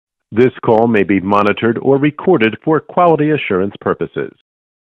This call may be monitored or recorded for quality assurance purposes.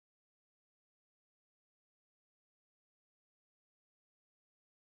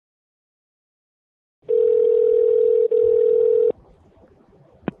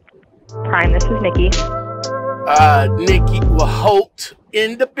 Prime, this is Nikki. Nikki Holt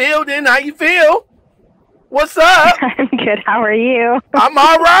in the building. How you feel? What's up? I'm good. How are you? I'm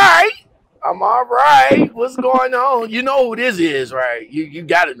all right. What's going on? You know who this is, right? You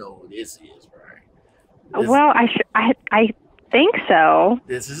got to know who this is, right? Well, I think so.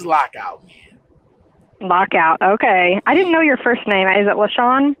 This is Lockoutmen. Lockout. Okay. I didn't know your first name. Is it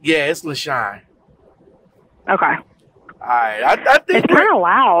LaShawn? Yeah, it's LaShawn. Okay. All right. I think it's kind of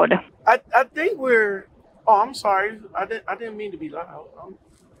loud. I think we're. Oh, I'm sorry. I didn't mean to be loud.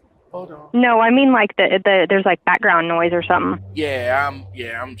 Hold on. No, I mean like there's like background noise or something. Yeah, I'm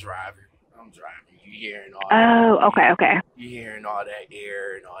driving. You hearing all that? Oh, okay. You hearing all that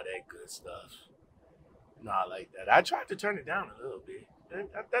air and all that good stuff. Not like that. I tried to turn it down a little bit.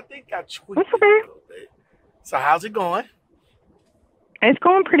 I think I tweaked it a little bit. So how's it going? It's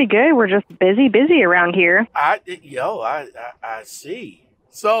going pretty good. We're just busy around here. I see.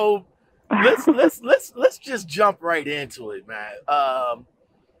 So let's just jump right into it, man.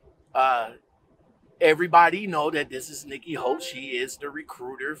 Everybody know that this is Nikki Holt. She is the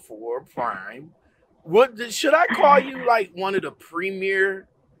recruiter for Prime. Should I call you like one of the premier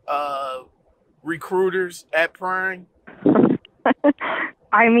recruiters at Prime?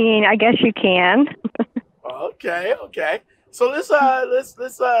 I mean, I guess you can. Okay. So let's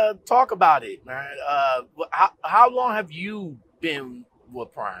talk about it, man. How long have you been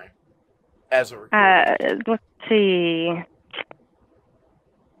with Prime as a recruiter? Let's see.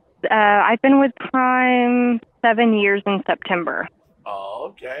 I've been with Prime 7 years in September.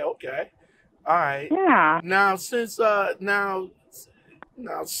 Oh, okay. All right. Yeah. Now, since now,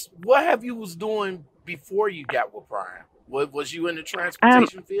 what have you was doing before you got with Prime? Was you in the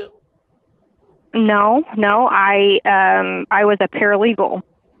transportation field? No. I was a paralegal.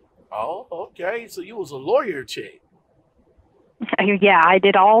 Oh, okay. So you was a lawyer chick. Yeah, I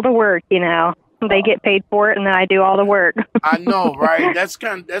did all the work. They get paid for it, and then I do all the work. I know, right? That's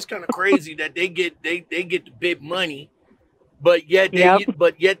kind of crazy that they get the big money, but yet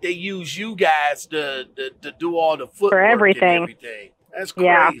they use you guys to do all the footwork for everything. And everything. That's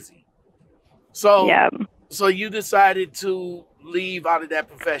crazy. Yeah. So you decided to leave out of that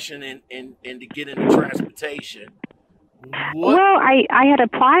profession and to get into transportation. Well, I had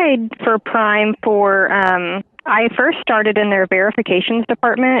applied for Prime for. I first started in their verifications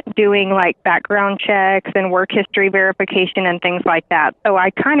department doing like background checks and work history verification and things like that. So I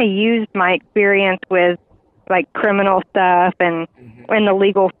kind of used my experience with like criminal stuff and in the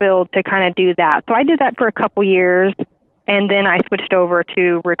legal field to kind of do that. So I did that for a couple years, and then I switched over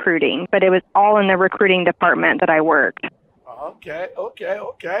to recruiting. But it was all in the recruiting department that I worked. Okay.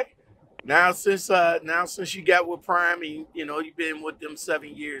 Now since you got with Prime, and you've been with them 7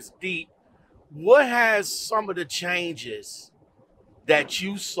 years deep. What has some of the changes that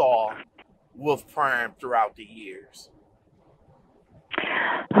you saw with Prime throughout the years?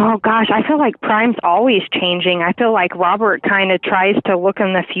 Oh, gosh, I feel like Prime's always changing. I feel like Robert kind of tries to look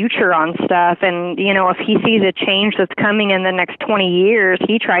in the future on stuff. And, if he sees a change that's coming in the next 20 years,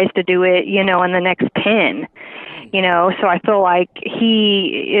 he tries to do it, in the next 10. So I feel like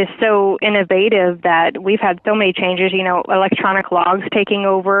he is so innovative that we've had so many changes, electronic logs taking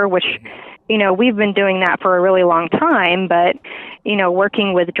over, which, we've been doing that for a really long time, but,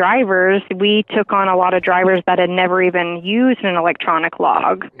 working with drivers, we took on a lot of drivers that had never even used an electronic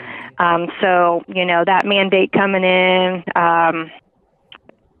log. So, that mandate coming in,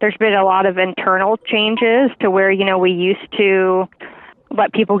 there's been a lot of internal changes to where, we used to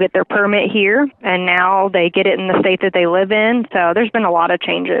let people get their permit here, and now they get it in the state that they live in. So there's been a lot of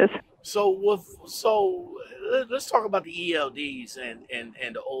changes. So let's talk about the ELDs and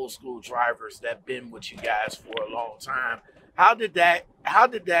the old school drivers that been with you guys for a long time. How did that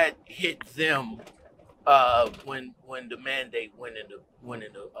hit them when the mandate went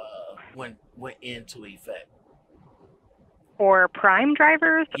into effect? For Prime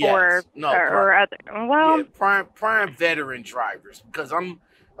drivers? Yes. Or other? Well, yeah, Prime veteran drivers, because I'm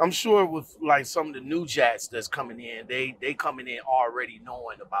sure with like some of the new jets that's coming in, they coming in already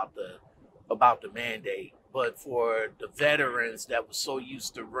knowing about the mandate. But for the veterans that were so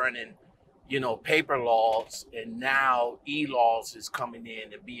used to running, paper laws, and now e-laws is coming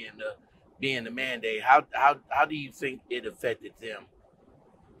in and being the mandate, how do you think it affected them?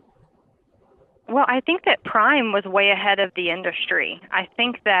 Well, I think that Prime was way ahead of the industry. I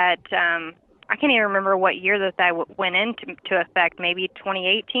think that I can't even remember what year that went into effect, maybe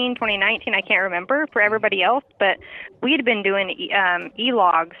 2018, 2019, I can't remember for everybody else, but we had been doing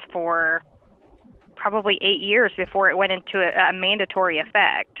e-logs for probably 8 years before it went into a mandatory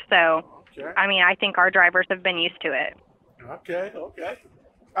effect. So, Okay. I mean, I think our drivers have been used to it. Okay.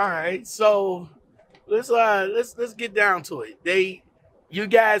 All right. So let's get down to it. You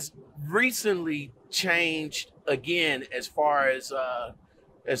guys recently changed again as far as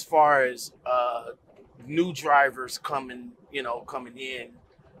new drivers coming in.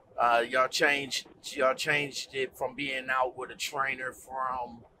 Y'all changed it from being out with a trainer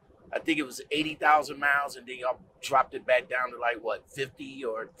from, I think it was 80,000 miles, and then y'all dropped it back down to like what, 50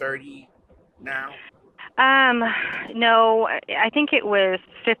 or 30 now? No, I think it was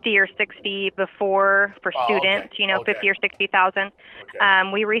 50 or 60 before for students, okay. 50 or 60,000.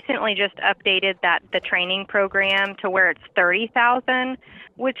 Okay. We recently just updated the training program to where it's 30,000,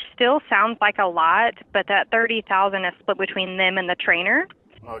 which still sounds like a lot, but that 30,000 is split between them and the trainer.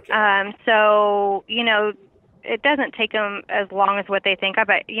 Okay. So, it doesn't take them as long as what they think. I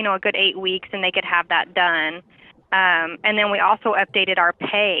bet, a good 8 weeks and they could have that done. And then we also updated our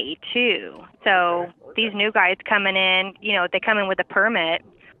pay too. So these new guys coming in, they come in with a permit.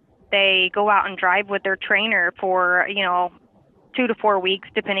 They go out and drive with their trainer for, 2 to 4 weeks,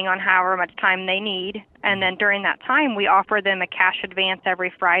 depending on however much time they need. And then during that time, we offer them a cash advance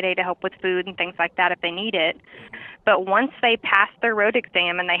every Friday to help with food and things like that if they need it. But once they pass their road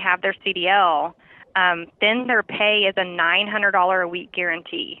exam and they have their CDL, then their pay is a $900 a week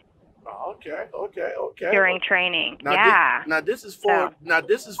guarantee. Okay. During training. Now this is for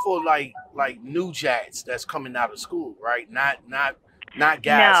like new jats that's coming out of school, right? Not guys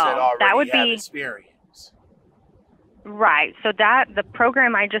that already have experience. Right. So the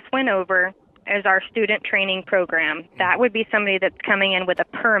program I just went over is our student training program. That would be somebody that's coming in with a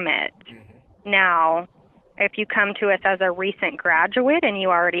permit. Now, if you come to us as a recent graduate and you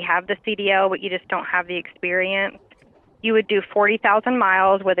already have the CDL, but you just don't have the experience, you would do 40,000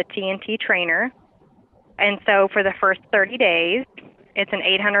 miles with a TNT trainer. And so for the first 30 days, it's an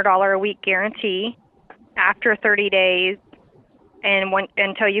 $800 a week guarantee. After 30 days, and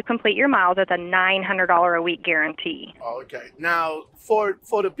until you complete your miles, it's a $900 a week guarantee. Okay. Now, for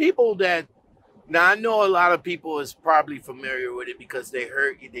the people I know a lot of people is probably familiar with it because they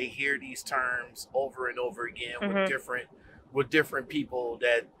hear these terms over and over again with different people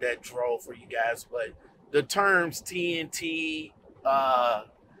that drove for you guys, but the terms TNT,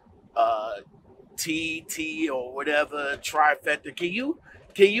 TT or whatever, trifecta.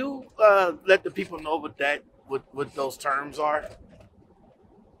 Can you let the people know what those terms are?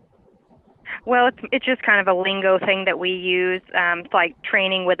 Well, it's just kind of a lingo thing that we use. It's like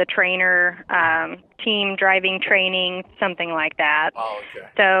training with a trainer, team driving training, something like that. Oh, okay.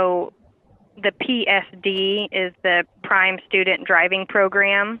 So the PSD is the Prime Student Driving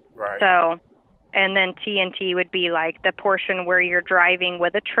Program. Right. So, and then TNT would be like the portion where you're driving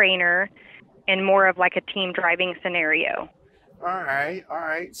with a trainer and more of like a team driving scenario. All right.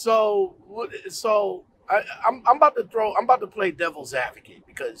 So I'm about to play devil's advocate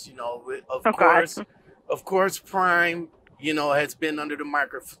because of course Prime has been under the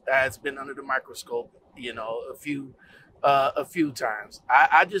microscope a few times.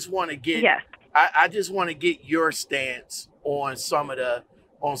 I just want to get I just want to get your stance on some of the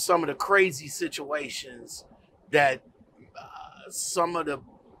crazy situations that some of the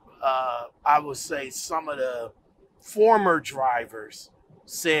I would say some of the former drivers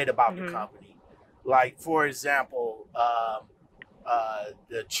said about the company. Like, for example,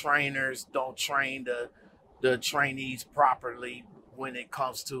 the trainers don't train the trainees properly when it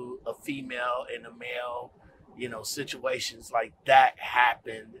comes to a female and a male. Situations like that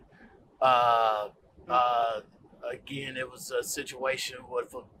happened. Again, it was a situation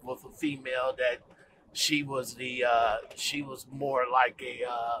with a female that she was more like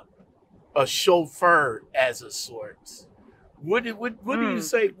a chauffeur as a sort. What do you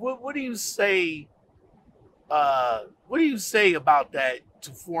say? What do you say? What do you say about that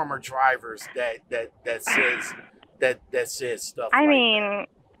to former drivers that says stuff? I mean,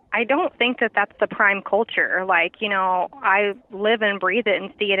 I don't think that's the Prime culture. Like, I live and breathe it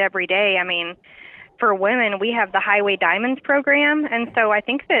and see it every day. I mean, for women, we have the Highway Diamonds program, and so I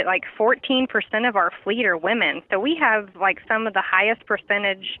think that like 14% of our fleet are women. So we have like some of the highest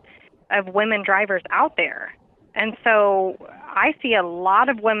percentage of women drivers out there. And so I see a lot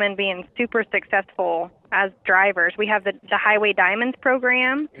of women being super successful as drivers. We have the Highway Diamonds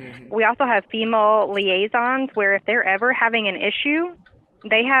program. We also have female liaisons where if they're ever having an issue,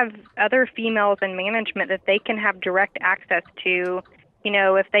 they have other females in management that they can have direct access to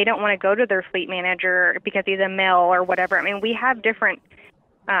if they don't want to go to their fleet manager because he's a male or whatever. I mean, we have different,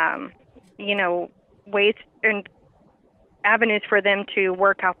 ways and avenues for them to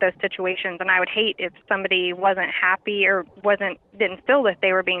work out those situations. And I would hate if somebody wasn't happy or didn't feel that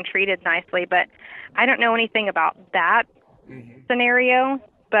they were being treated nicely. But I don't know anything about that scenario.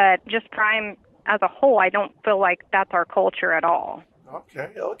 But just Prime as a whole, I don't feel like that's our culture at all. Okay.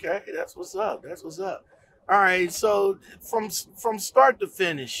 That's what's up. All right. So from start to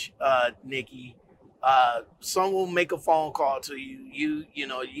finish, Nikki, someone will make a phone call to you.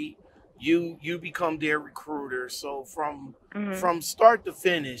 You become their recruiter. So from start to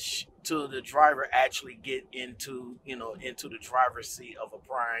finish to the driver actually get into the driver's seat of a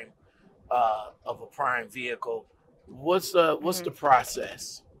prime vehicle, what's the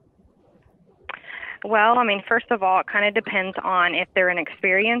process? Well, I mean, first of all, it kind of depends on if they're an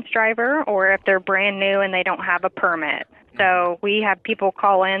experienced driver or if they're brand new and they don't have a permit. So we have people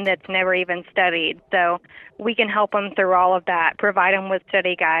call in that's never even studied. So we can help them through all of that, provide them with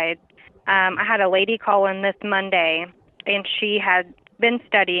study guides. I had a lady call in this Monday, and she had been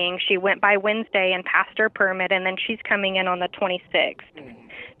studying. She went by Wednesday and passed her permit, and then she's coming in on the 26th.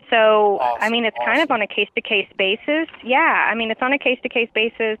 So, Awesome, I mean, it's kind of on a case-to-case basis. Yeah, I mean, it's on a case-to-case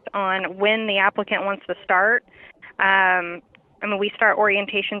basis on when the applicant wants to start. I mean, we start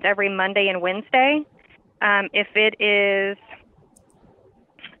orientations every Monday and Wednesday. If it is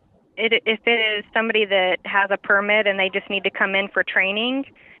somebody that has a permit and they just need to come in for training,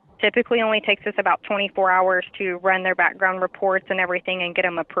 typically only takes us about 24 hours to run their background reports and everything and get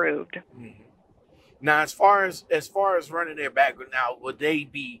them approved. Now, as far as running their background, now would they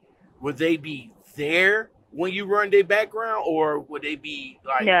be there when you run their background, or would they be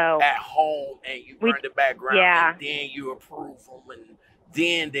like at home and you run the background and then you approve them and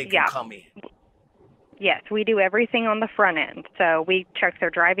then they can come in? Yes, we do everything on the front end. So we check their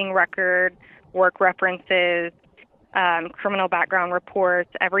driving record, work references, criminal background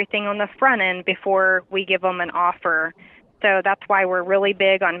reports, everything on the front end before we give them an offer. So that's why we're really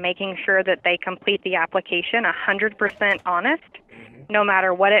big on making sure that they complete the application 100% honest, no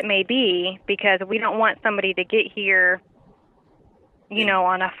matter what it may be, because we don't want somebody to get here,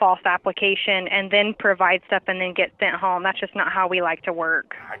 on a false application and then provide stuff and then get sent home. That's just not how we like to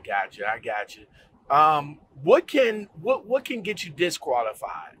work. I got you. What can get you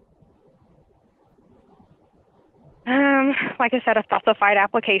disqualified? Like I said, a falsified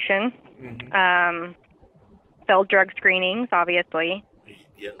application. Failed drug screenings, obviously.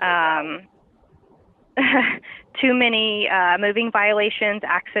 Too many moving violations,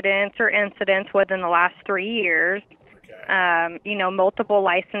 accidents, or incidents within the last 3 years. Multiple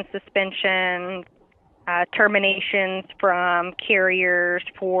license suspensions, terminations from carriers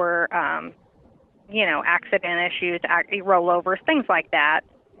for, accident issues, rollovers, things like that.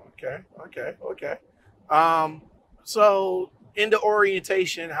 Okay. So in the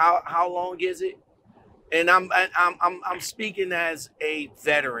orientation, how long is it? And I'm speaking as a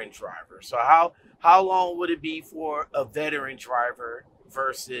veteran driver. So how long would it be for a veteran driver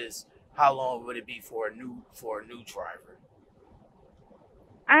versus how long would it be for a new driver?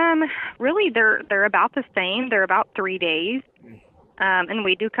 Really, they're about the same. They're about 3 days. And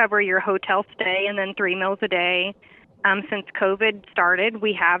we do cover your hotel stay and then 3 meals a day. Since COVID started,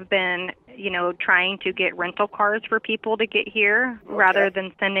 we have been, trying to get rental cars for people to get here rather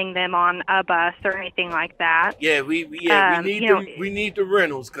than sending them on a bus or anything like that. Yeah, we need the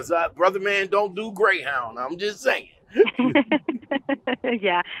rentals because brother man don't do Greyhound. I'm just saying.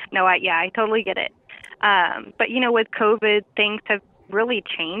 I totally get it. But with COVID, things have really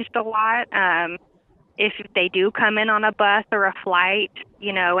changed a lot. If they do come in on a bus or a flight,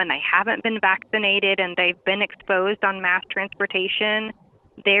 and they haven't been vaccinated and they've been exposed on mass transportation,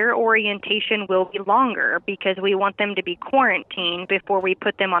 their orientation will be longer because we want them to be quarantined before we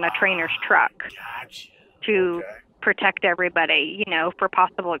put them on a trainer's truck to protect everybody, for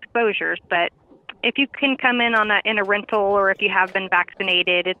possible exposures. But if you can come in in a rental or if you have been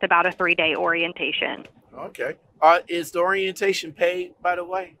vaccinated, it's about a 3-day orientation. Okay. Is the orientation paid, by the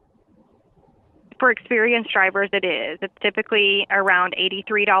way? For experienced drivers, it is. It's typically around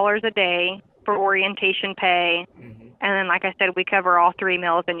 $83 a day for orientation pay. And then, like I said, we cover all 3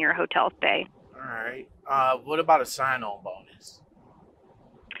 meals in your hotel stay. All right. What about a sign-on bonus?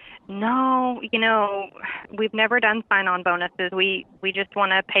 No, we've never done sign-on bonuses. We just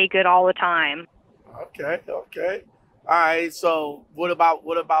want to pay good all the time. Okay. All right. So what about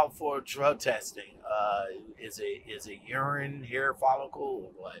for drug testing? Is it urine, hair follicle,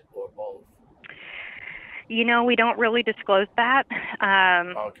 or what, or both? We don't really disclose that.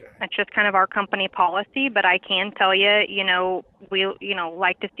 Okay. It's just kind of our company policy, but I can tell you, we,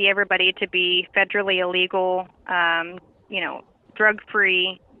 like to see everybody to be federally illegal,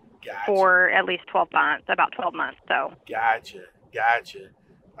 drug-free Gotcha. for at least 12 months, about 12 months. So. Gotcha.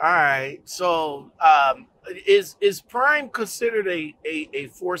 All right. So, is Prime considered a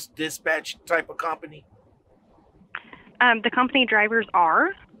forced dispatch type of company? The company drivers are,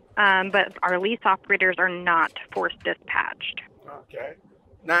 but our lease operators are not forced dispatched. Okay.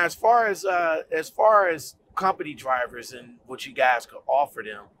 Now, as far as company drivers and what you guys could offer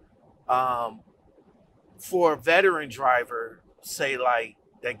them, for a veteran driver, say like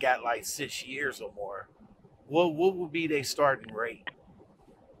that got like 6 years or more, what would be their starting rate?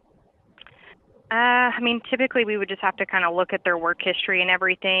 Typically we would just have to kind of look at their work history and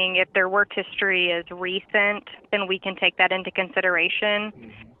everything. If their work history is recent, then we can take that into consideration. Mm-hmm.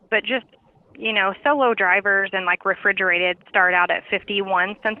 But just, solo drivers and like refrigerated start out at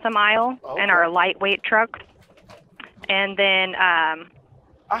 51 cents a mile, Okay. and our lightweight trucks. And then I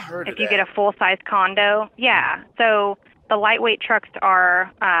heard if of you that. get a full-size condo, yeah. So the lightweight trucks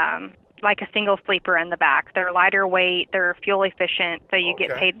are like a single sleeper in the back. They're lighter weight, they're fuel efficient, so you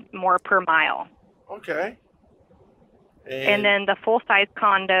get Okay. paid more per mile. Okay. And then the full-size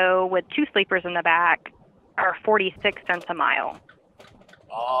condo with 2 sleepers in the back are 46 cents a mile.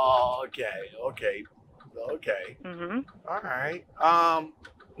 Oh, okay. Mm-hmm. All right.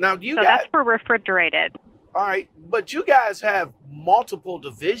 Now you So guys, that's for refrigerated. all right, but you guys have multiple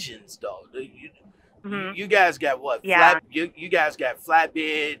divisions though. Mm-hmm. You guys got what? Yeah. You guys got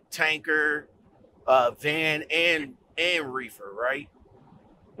flatbed, tanker, van, and reefer, right?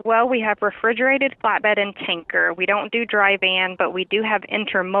 Well, we have refrigerated, flatbed, and tanker. We don't do dry van, but we do have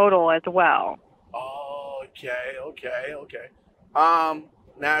intermodal as well. Oh, okay.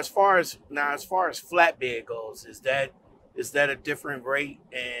 Now as far as flatbed goes, is that a different rate?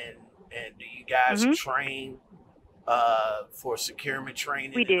 And do you guys Mm-hmm. train for securement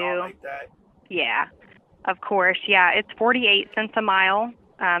training We and all do. like that? Yeah, of course. Yeah, it's 48 cents a mile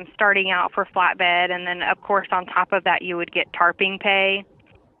starting out for flatbed. And then, of course, on top of that, you would get tarping pay.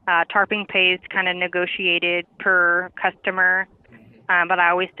 Tarping pay is kind of negotiated per customer. Mm-hmm. But I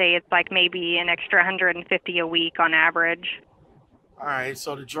always say it's like maybe an extra 150 a week on average. All right.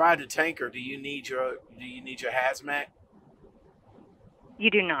 So to drive the tanker, do you need your hazmat?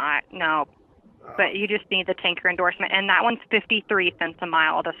 You do not, no. But you just need the tanker endorsement, and that one's 53 cents a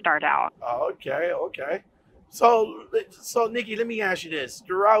mile to start out. Okay. So Nikki, let me ask you this: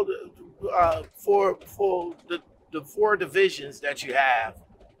 throughout for the 4 divisions that you have,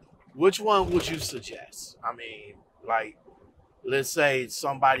 which one would you suggest? I mean, like, let's say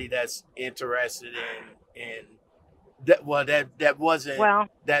somebody that's interested in that. Well, that wasn't. Well,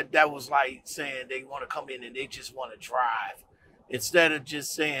 that was like saying they want to come in and they just want to drive. Instead of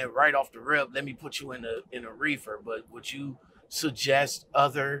just saying right off the rip, let me put you in a reefer, but would you suggest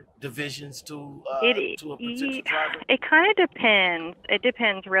other divisions to a potential driver? It kind of depends. It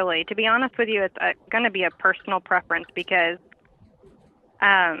depends, really. To be honest with you, it's going to be a personal preference because,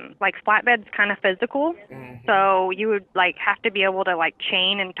 like, flatbed's kind of physical. Mm-hmm. So you would have to be able to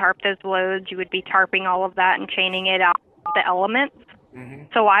chain and tarp those loads. You would be tarping all of that and chaining it out the elements. Mm-hmm.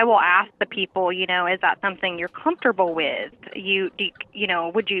 So I will ask the people, is that something you're comfortable with? Are you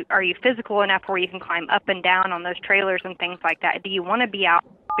physical enough where you can climb up and down on those trailers and things like that? Do you want to be out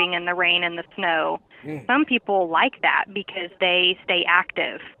being in the rain and the snow? Mm. Some people like that because they stay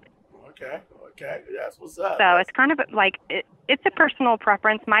active. Okay, that's what's up. So it's kind of it's a personal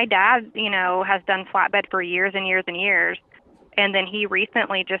preference. My dad, has done flatbed for years and years and years. And then he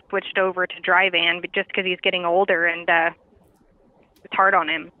recently just switched over to dry van, but just because he's getting older and it's hard on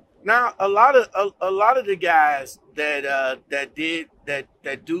him. Now, a lot of the guys that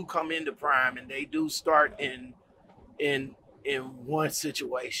do come into Prime and they do start in one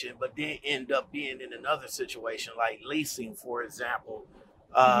situation, but then end up being in another situation, like leasing, for example.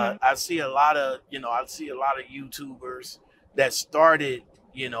 Mm-hmm. I see a lot of YouTubers that started,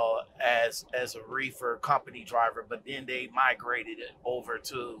 as a reefer company driver, but then they migrated it over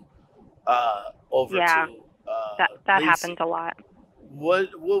to that leasing. happens a lot.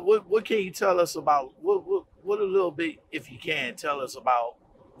 What can you tell us about what a little bit, if you can, tell us about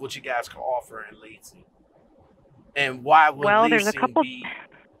what you guys can offer in leasing, and why would leasing there's a couple be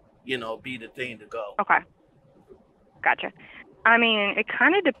the thing to go? Okay, gotcha. I mean, it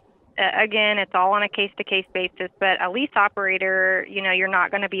kind of again, it's all on a case-to-case basis, but a lease operator, you're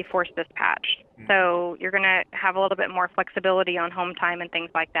not going to be forced dispatched. Mm-hmm. So you're going to have a little bit more flexibility on home time and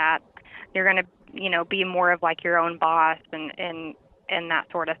things like that. You're going to, be more of like your own boss and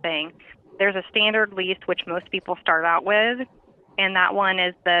that sort of thing. there's a standard lease, which most people start out with, and that one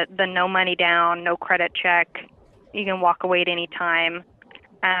is the no money down, no credit check. You can walk away at any time.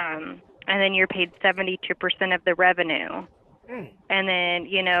 And then you're paid 72% of the revenue. And then,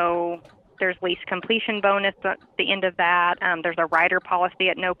 there's lease completion bonus at the end of that. There's a rider policy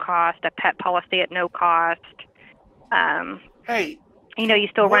at no cost, a pet policy at no cost. Hey. You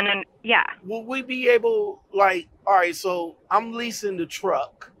still run in, yeah. Will we be able, all right, so I'm leasing the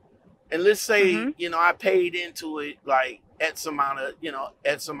truck. And let's say, I paid into it, X amount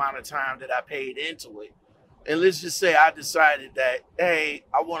of time that I paid into it. And let's just say I decided that, hey,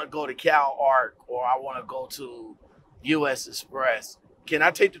 I want to go to Cal Arc or I want to go to US Express. Can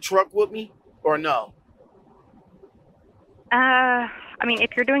I take the truck with me or no?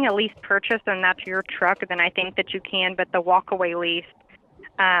 If you're doing a lease purchase and that's your truck, then I think that you can. But the walkaway lease,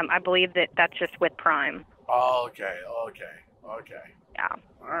 I believe that's just with Prime. Oh, okay. Yeah.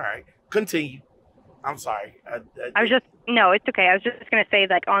 All right. Continue. I'm sorry. No, it's okay. I was just going to say,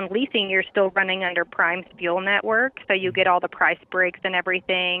 on leasing, you're still running under Prime's fuel network, so you get all the price breaks and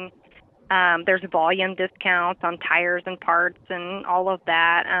everything. There's volume discounts on tires and parts and all of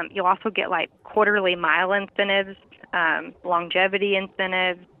that. You'll also get quarterly mile incentives, longevity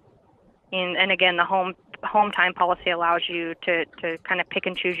incentives, and again, the home time policy allows you to kind of pick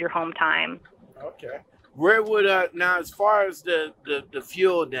and choose your home time. Okay. Where would now, as far as the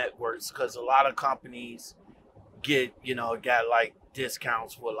fuel networks, because a lot of companies got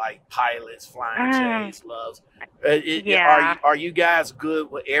discounts with pilots, flying J's, loves. Are you guys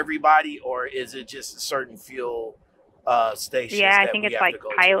good with everybody, or is it just a certain fuel stations? Yeah, I think it's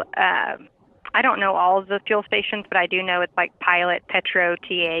pilot. I don't know all of the fuel stations, but I do know it's Pilot, Petro,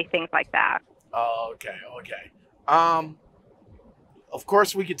 TA, things like that. Oh, okay. Of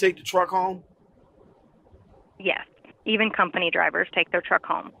course, we could take the truck home. Yes, even company drivers take their truck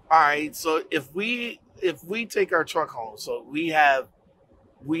home. All right, so if we take our truck home, so we have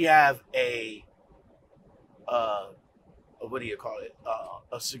a what do you call it?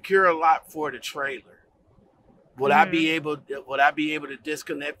 A secure lot for the trailer. Would I be able to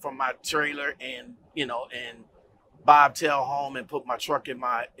disconnect from my trailer and bobtail home and put my truck in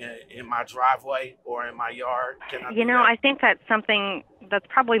my driveway or in my yard? Can I do that? I think that's something that's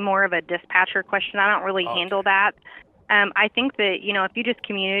probably more of a dispatcher question. I don't really handle that. I think that, if you just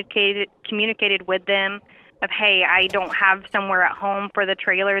communicated with them of, hey, I don't have somewhere at home for the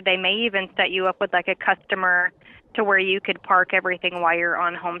trailer, they may even set you up with a customer to where you could park everything while you're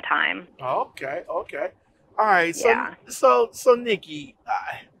on home time. Okay. All right. So Nikki,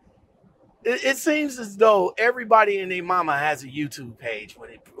 it seems as though everybody and their mama has a YouTube page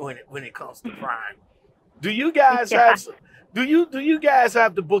when it comes to Prime. Do you guys have? Do you guys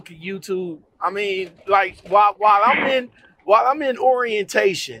have the book of YouTube? I mean, while I'm in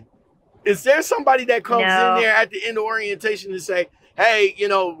orientation, is there somebody that comes in there at the end of orientation and say, hey,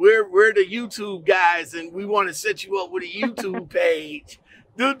 we're the YouTube guys and we want to set you up with a YouTube page?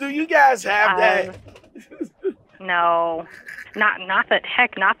 Do you guys have that? No, not that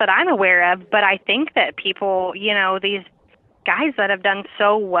I'm aware of, but I think that people, these guys that have done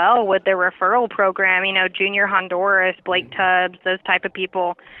so well with the referral program, Junior Honduras, Blake Tubbs, those type of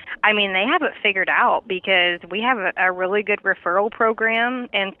people, they have it figured out because we have a really good referral program.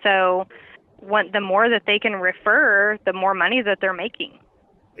 And so the more that they can refer, the more money that they're making.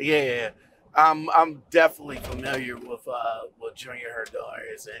 Yeah. I'm definitely familiar with Junior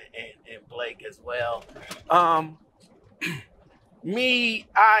Honduras and Blake as well. Me,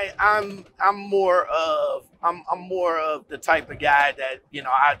 I'm more of the type of guy that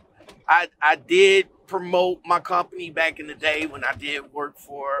I did promote my company back in the day when I did work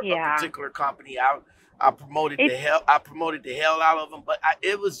for a particular company. I promoted the hell out of them, but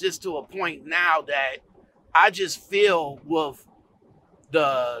it was just to a point now that I just feel with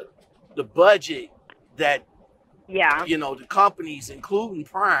the budget that the companies, including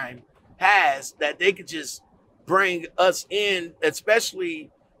Prime, has, that they could just bring us in,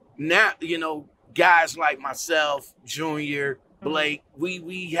 especially now, guys like myself, Junior, Blake,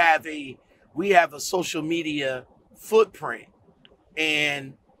 we have a social media footprint,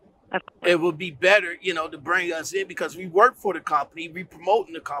 and it would be better, to bring us in because we work for the company, we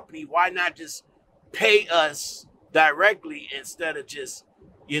promoting the company. Why not just pay us directly instead of just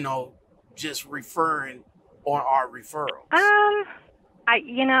referring on our referrals?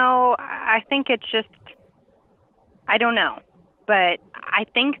 I think it's just, I don't know, but I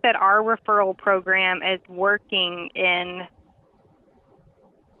think that our referral program is working in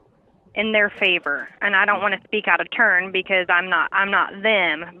their favor, and I don't want to speak out of turn because I'm not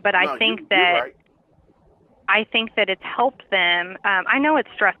them, but I think that I think that it's helped them. I know it's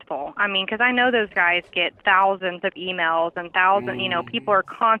stressful. I mean, because I know those guys get thousands of emails and thousands, people are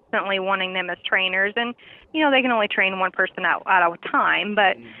constantly wanting them as trainers. And, they can only train one person out of a time.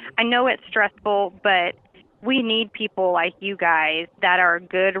 But I know it's stressful, but we need people like you guys that are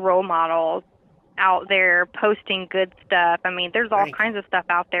good role models out there posting good stuff. I mean, there's all kinds of stuff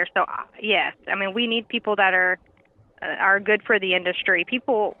out there. So, yes, I mean, we need people that are good for the industry.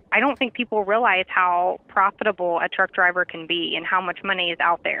 I don't think people realize how profitable a truck driver can be and how much money is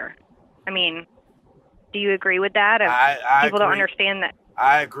out there. I mean, do you agree with that? I people agree. Don't understand that.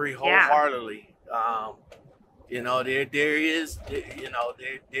 I agree wholeheartedly.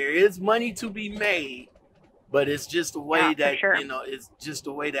 There is money to be made, but it's just the way that it's just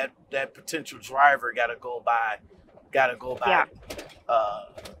the way that potential driver got to go by getting.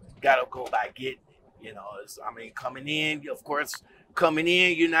 Coming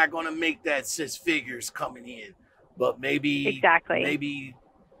in, you're not going to make that 6 figures coming in, but maybe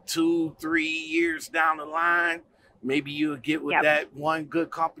 2-3 years down the line, maybe you'll get with that one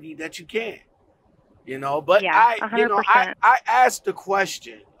good company that you can, but I asked the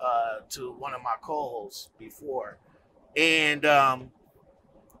question to one of my co-hosts before, and I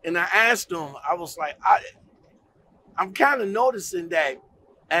asked him, I was like, I'm kind of noticing that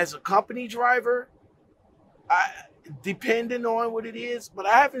as a company driver, depending on what it is, but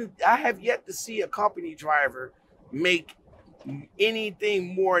I have yet to see a company driver make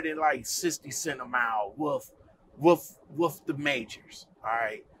anything more than like 60 cents a mile with the majors. All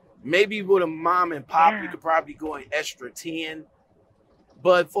right, maybe with a mom and pop, you could probably go an extra 10,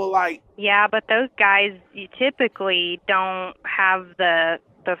 but for but those guys, you typically don't have the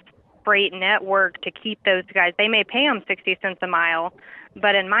freight network to keep those guys. They may pay them 60 cents a mile,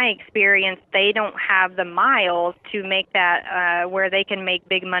 but in my experience, they don't have the miles to make that where they can make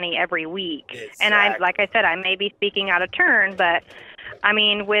big money every week. Exactly. And like I said, I may be speaking out of turn, but I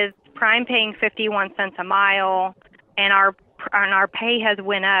mean, with Prime paying 51 cents a mile, and our pay has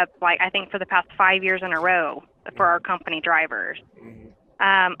went up, I think for the past 5 years in a row for our company drivers.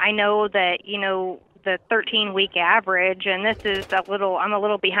 I know that, the 13-week average, and this is I'm a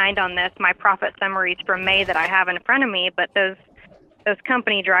little behind on this, my profit summaries from May that I have in front of me, but those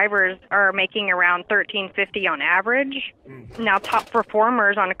company drivers are making around $13.50 on average. Now, top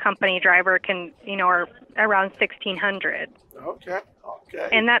performers on a company driver are around $1,600. Okay.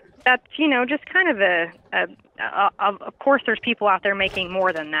 And that's just kind of of course there's people out there making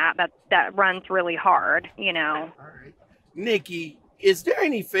more than that runs really hard, All right. Nikki, is there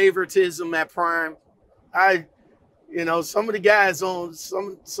any favoritism at Prime? Some of the guys on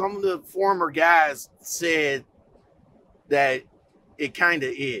some of the former guys said that it kind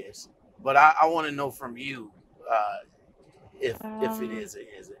of is, but I want to know from you if it is or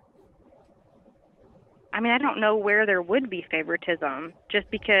isn't. I mean, I don't know where there would be favoritism, just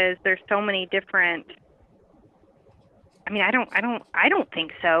because there's so many different. I mean, I don't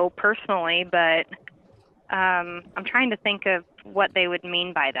think so personally, but I'm trying to think of what they would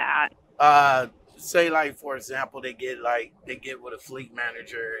mean by that. Say, for example, they get with a fleet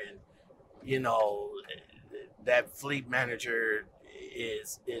manager, and that fleet manager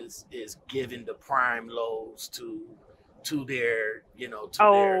is giving the Prime loads to their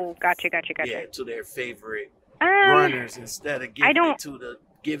gotcha. Yeah, to their favorite runners, instead of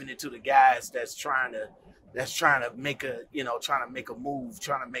giving it to the guys that's trying to make a move,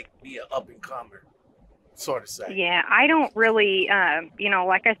 trying to be an up and comer, sort of say. Yeah, I don't really,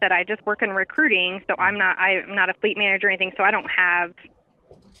 like I said, I just work in recruiting, so I'm not a fleet manager or anything, so I don't have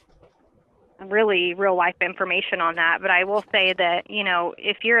really real life information on that. But I will say that,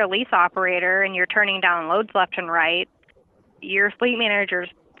 if you're a lease operator and you're turning down loads left and right, your fleet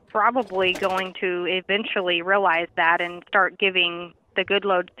manager's probably going to eventually realize that and start giving the good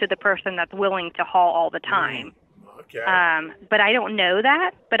loads to the person that's willing to haul all the time. Okay. But I don't know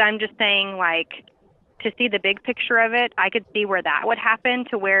that, but I'm just saying, to see the big picture of it, I could see where that would happen,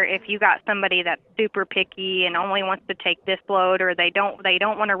 to where if you got somebody that's super picky and only wants to take this load, or they don't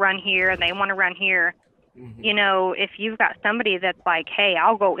want to run here and they want to run here, if you've got somebody that's like, hey,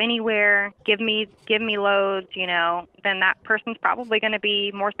 I'll go anywhere, give me loads, then that person's probably going to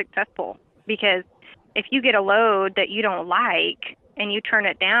be more successful. Because if you get a load that you don't like and you turn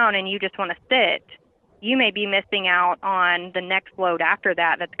it down and you just want to sit, you may be missing out on the next load after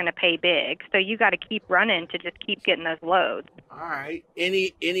that that's going to pay big. So you got to keep running to just keep getting those loads. All right.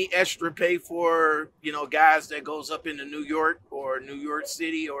 Any extra pay for, guys that goes up into New York or New York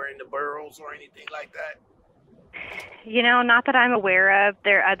City or in the boroughs or anything like that? Not that I'm aware of.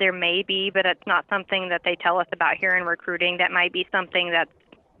 There may be, but it's not something that they tell us about here in recruiting. That might be something that's,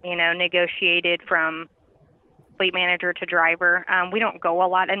 negotiated from fleet manager to driver. We don't go a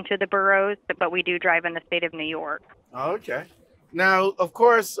lot into the boroughs, but we do drive in the state of New York. Okay. Now, of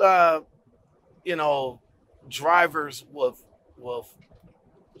course, you know, drivers with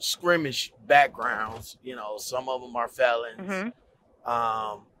skirmish backgrounds, you know, some of them are felons.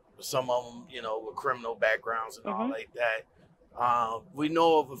 Mm-hmm. Some of them, you know, with criminal backgrounds and all Mm-hmm. like that. We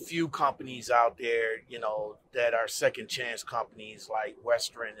know of a few companies out there, you know, that are second chance companies like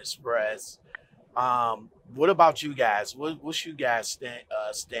Western Express. What about you guys? What's you guys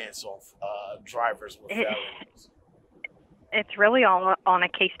stance on drivers with felonies? It's really all on a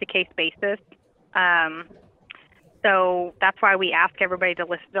case-to-case basis. So that's why we ask everybody to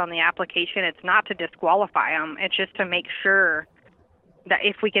list it on the application. It's not to disqualify them. It's just to make sure that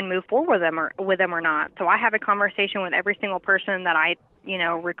if we can move forward with them or not. So I have a conversation with every single person that I, you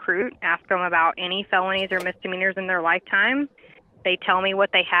know, recruit, ask them about any felonies or misdemeanors in their lifetime. They tell me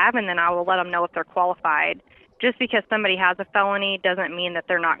what they have, and then I will let them know if they're qualified. Just because somebody has a felony doesn't mean that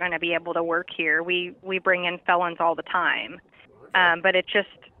they're not going to be able to work here. We bring in felons all the time. But it just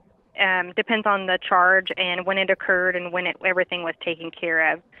depends on the charge and when it occurred and when everything was taken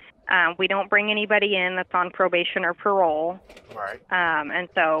care of. We don't bring anybody in that's on probation or parole. Right.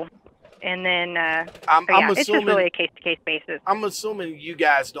 It's just really a case-to-case basis. I'm assuming you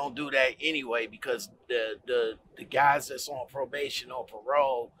guys don't do that anyway, because the guys that's on probation or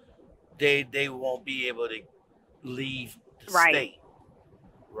parole, they won't be able to leave the state,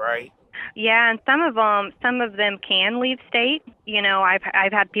 right? Yeah, and some of them can leave state. You know,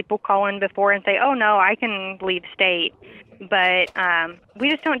 I've had people call in before and say, "Oh no, I can leave state," but we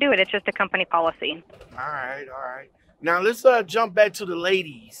just don't do it. It's just a company policy. All right. Now let's jump back to the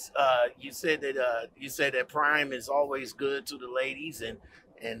ladies. You said that Prime is always good to the ladies,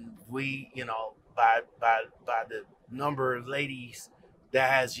 and we, you know, by the number of ladies that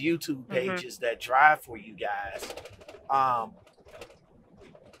has YouTube pages that drive for you guys.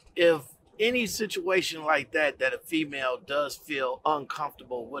 If any situation like that a female does feel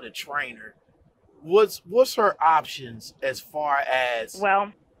uncomfortable with a trainer, what's her options as far as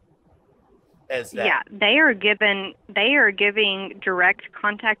that? Yeah, they are giving direct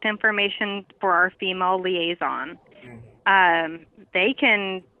contact information for our female liaison. Mm-hmm. They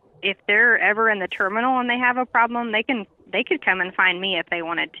can, if they're ever in the terminal and they have a problem, they could come and find me if they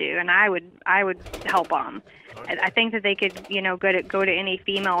wanted to, and I would help them. Okay. I think that they could, you know, go to any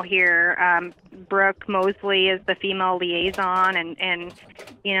female here. Brooke Mosley is the female liaison, and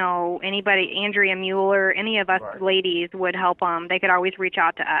you know, anybody, Andrea Mueller, any of us ladies would help them. They could always reach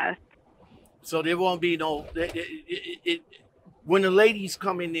out to us. So there won't be no. When the ladies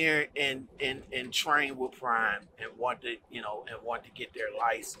come in there and train with Prime and want to get their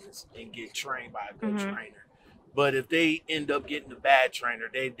license and get trained by a good trainer, but if they end up getting a bad trainer,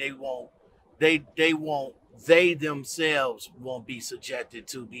 they themselves won't be subjected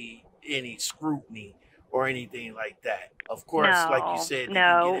to be any scrutiny or anything like that. Of course, like you said, they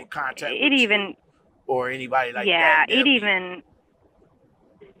can get in contact with you or anybody like that. It even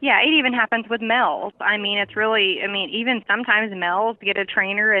happens with males. I mean, even sometimes males get a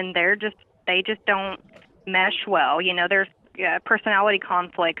trainer and they just don't mesh well. You know, there's personality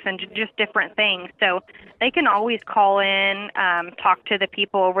conflicts and just different things. So they can always call in, talk to the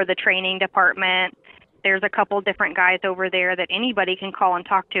people over the training department. There's a couple different guys over there that anybody can call and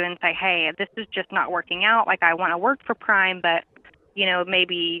talk to and say, hey, this is just not working out. Like, I want to work for Prime, but, you know,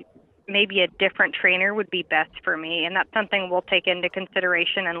 maybe a different trainer would be best for me. And that's something we'll take into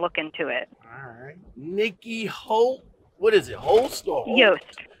consideration and look into it. All right. Nikki Holt. What is it? Holst or Holt?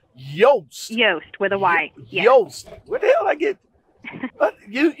 Yost. Yost with a Y. Yeah. Yost. Where the hell I get?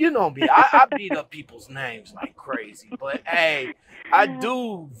 You know me. I beat up people's names like crazy. But hey, I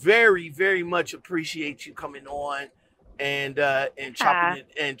do very, very much appreciate you coming on and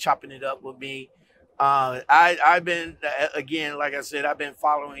chopping it up with me. I've been, again, like I said, I've been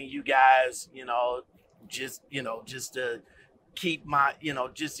following you guys, just to keep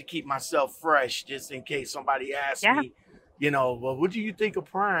myself fresh, just in case somebody asks me, well, what do you think of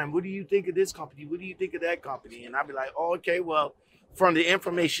Prime? What do you think of this company? What do you think of that company? And I'd be like, oh, okay, well, from the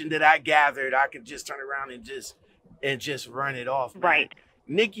information that I gathered, I could just turn around and just run it off. Man. Right.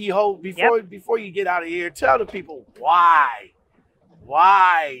 Nikki Holt, before you get out of here, tell the people why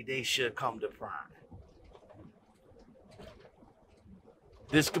they should come to Prime.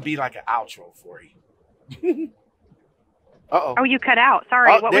 This could be like an outro for you. Uh-oh. Oh, you cut out. Sorry.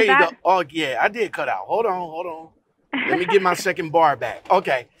 What was that? There you go. Oh, yeah, I did cut out. Hold on. Let me get my second bar back.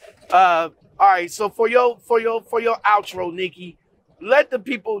 Okay. All right. So for your outro, Nikki, let the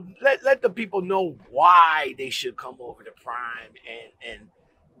people know why they should come over to Prime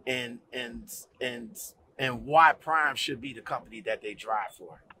and why Prime should be the company that they drive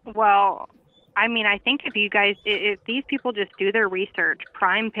for. Well, I mean, I think if these people just do their research,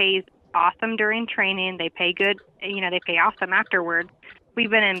 Prime pays awesome during training. They pay good, they pay awesome afterwards. We've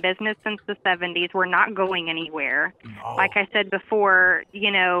been in business since the 70s. We're not going anywhere. No. Like I said before,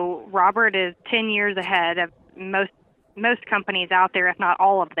 Robert is 10 years ahead of most companies out there, if not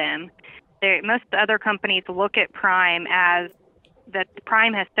all of them. Most other companies look at Prime as that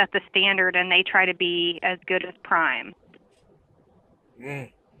Prime has set the standard, and they try to be as good as Prime.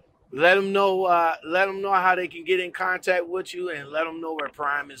 Let them know how they can get in contact with you, and let them know where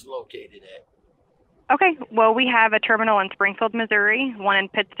Prime is located at. Okay. Well, we have a terminal in Springfield, Missouri, one in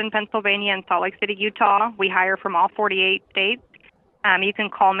Pittston, Pennsylvania, and Salt Lake City, Utah. We hire from all 48 states. You can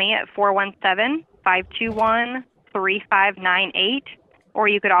call me at 417-521-3598, or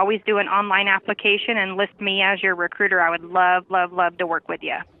you could always do an online application and list me as your recruiter. I would love, love, love to work with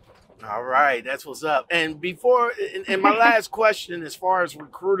you. All right. That's what's up. And and my last question as far as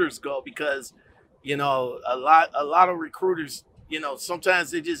recruiters go, because, a lot of recruiters,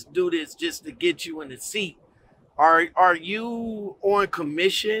 sometimes they just do this just to get you in the seat. Are you on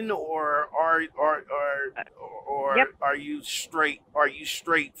commission or Yep. are you straight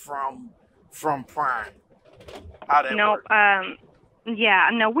from Prime? How that works?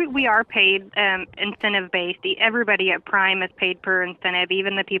 We are paid incentive based. Everybody at Prime is paid per incentive,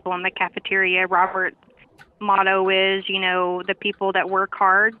 even the people in the cafeteria. Robert's motto is, the people that work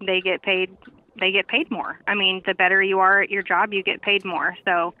hard, they get paid more. I mean, the better you are at your job, you get paid more.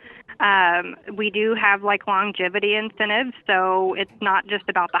 So we do have longevity incentives. So it's not just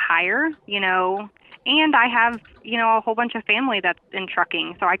about the hire, and I have, a whole bunch of family that's in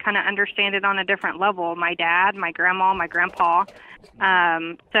trucking. So I kind of understand it on a different level. My dad, my grandma, my grandpa.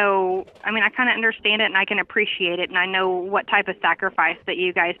 So, I mean, I kind of understand it and I can appreciate it. And I know what type of sacrifice that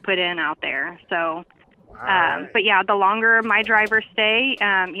you guys put in out there. So, but yeah, the longer my drivers stay,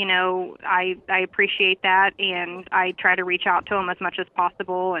 I appreciate that, and I try to reach out to them as much as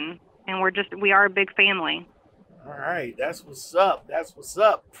possible, and we are a big family. All right, that's what's up.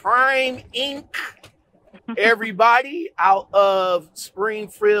 Prime Inc. Everybody out of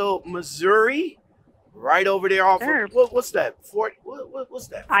Springfield, Missouri, right over there off. Sure. What's that? What's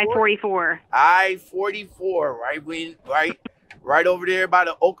that? I-44. I-44, right over there by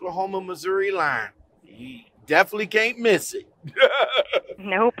the Oklahoma-Missouri line. You definitely can't miss it.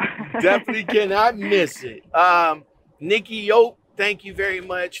 Nope. Definitely cannot miss it. Nikki Yost, thank you very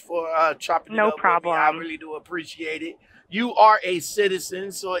much for chopping it up. No problem. With me. I really do appreciate it. You are a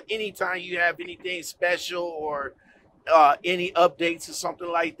citizen, so anytime you have anything special or any updates or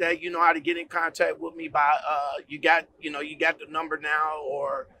something like that, you know how to get in contact with me by you got the number now,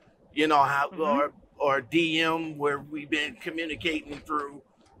 or or DM where we've been communicating through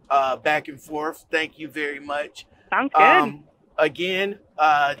back and forth. Thank you very much. Sounds good. Again,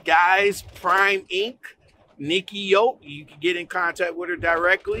 guys, Prime Inc. Nikki Yost, you can get in contact with her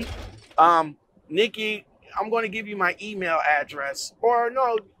directly. Nikki, I'm going to give you my email address, or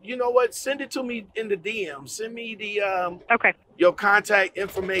no, you know what? Send it to me in the DM. Send me the your contact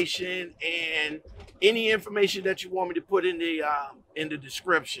information and any information that you want me to put in the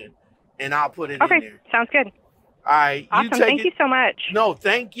description, and I'll put it in there. Okay, sounds good. All right. Awesome. Thank you so much. No,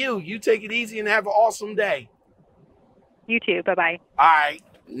 thank you. You take it easy and have an awesome day. You too. Bye-bye. All right.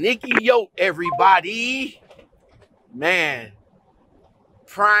 Nikki Yost, everybody. Man.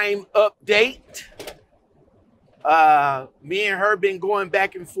 Prime update. Me and her been going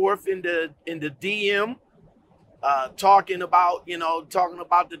back and forth in the DM, talking about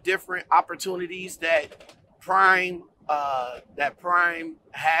the different opportunities that Prime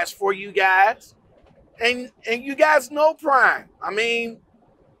has for you guys. And you guys know Prime. I mean,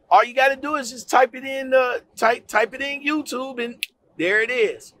 all you got to do is just type it in YouTube, and there it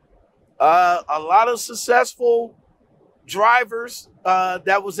is. A lot of successful drivers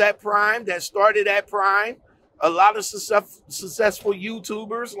that was at Prime, that started at Prime. A lot of successful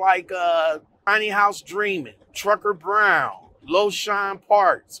YouTubers like Tiny House Dreaming, Trucker Brown, Low Shine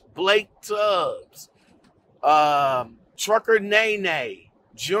Parts, Blake Tubbs, Trucker Nene,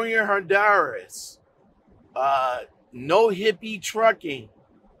 Junior Honduras, No Hippie Trucking.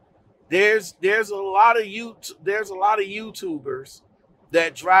 There's a lot of YouTubers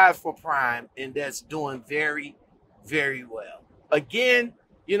that drive for Prime and that's doing very, very well. Again,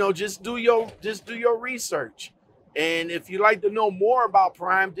 just do your research. And if you'd like to know more about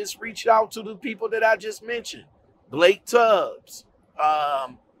Prime, just reach out to the people that I just mentioned. Blake Tubbs,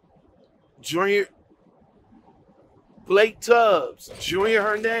 Junior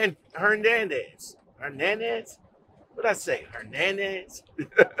Hernandez. What did I say? Hernandez?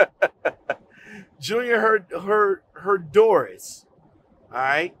 Junior Doris. All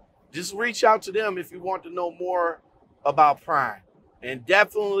right. Just reach out to them if you want to know more about Prime. And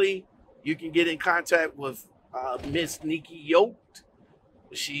definitely you can get in contact with Miss Nikki Yost.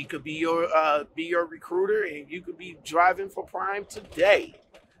 She could be your recruiter, and you could be driving for Prime today.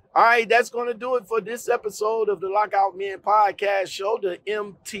 All right, that's going to do it for this episode of the Lockoutmen Podcast Show, the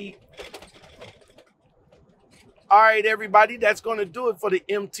MT. All right, everybody, that's going to do it for the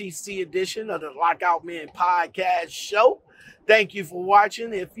MTC edition of the Lockoutmen Podcast Show. Thank you for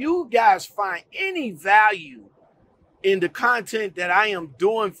watching. If you guys find any value in the content that I am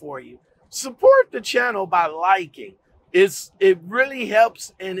doing for you, support the channel by liking. It really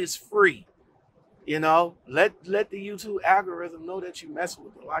helps, and it's free. You know, let the YouTube algorithm know that you mess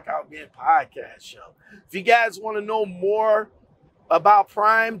with the Lockoutmen Podcast Show. If you guys want to know more about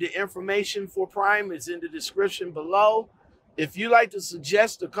Prime, the information for Prime is in the description below. If you like to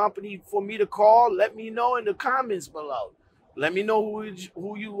suggest a company for me to call, let me know in the comments below. Let me know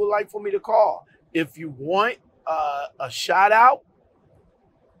who you would like for me to call. If you want a shout out,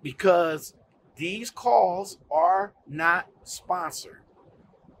 because these calls are not sponsored.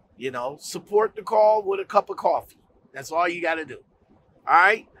 You know, support the call with a cup of coffee. That's all you got to do. All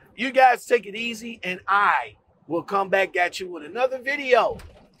right? You guys take it easy, and I will come back at you with another video.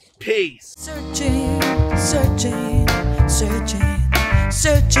 Peace. Searching, searching, searching,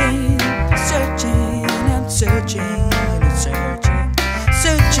 searching, searching, I'm searching, searching.